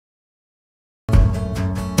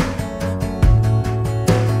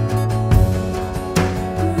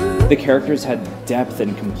The characters had depth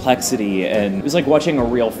and complexity, and it was like watching a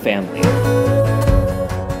real family.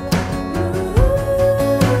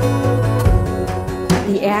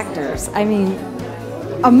 The actors, I mean,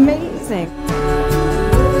 amazing.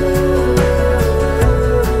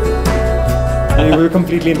 And we were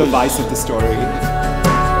completely in the vice of the story.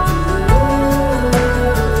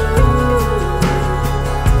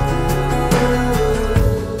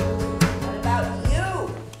 What about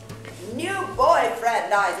you? New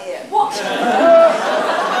boyfriend, I hear. What? I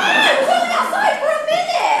was only outside for a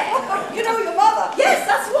minute! You know your mother? Yes,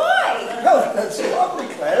 that's why! Oh, that's lovely,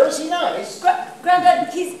 Claire. Is he nice? Grandad,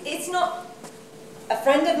 it's not... A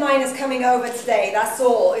friend of mine is coming over today, that's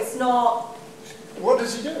all. It's not... What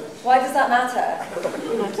does he do? Why does that matter?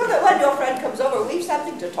 So that when your friend comes over, we've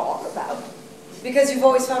something to talk about. Because you've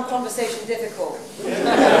always found conversation difficult.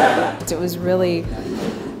 It was really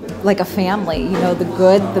like a family, you know, the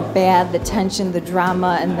good, the bad, the tension, the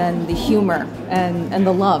drama, and then the humor and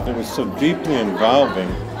the love. It was so deeply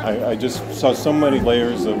involving. I just saw so many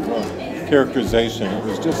layers of characterization. It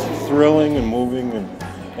was just thrilling and moving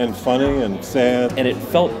and funny and sad. And it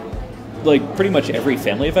felt like pretty much every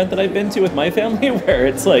family event that I've been to with my family, where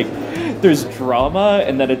it's like there's drama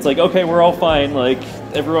and then it's like, okay, we're all fine, like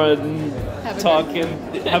everyone talk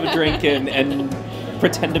and have a drink and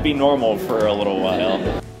pretend to be normal for a little while.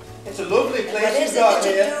 It's a lovely place What is you've got it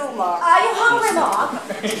that you here. do, Mark? Are you hungry, Mark?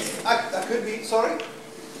 I could be, sorry?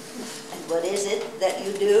 What is it that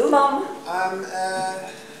you do? Mum.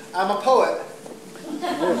 I'm a poet.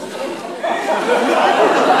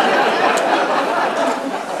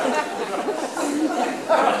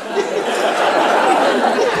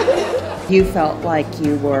 You felt like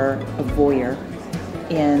you were a voyeur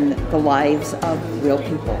in the lives of real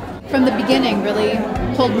people. From the beginning, really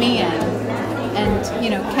pulled me in and, you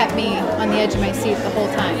know, kept me on the edge of my seat the whole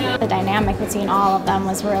time. The dynamic between all of them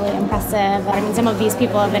was really impressive. I mean, some of these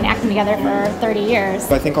people have been acting together for 30 years.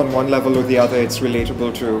 I think on one level or the other, it's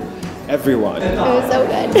relatable to everyone. It was so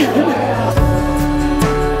good.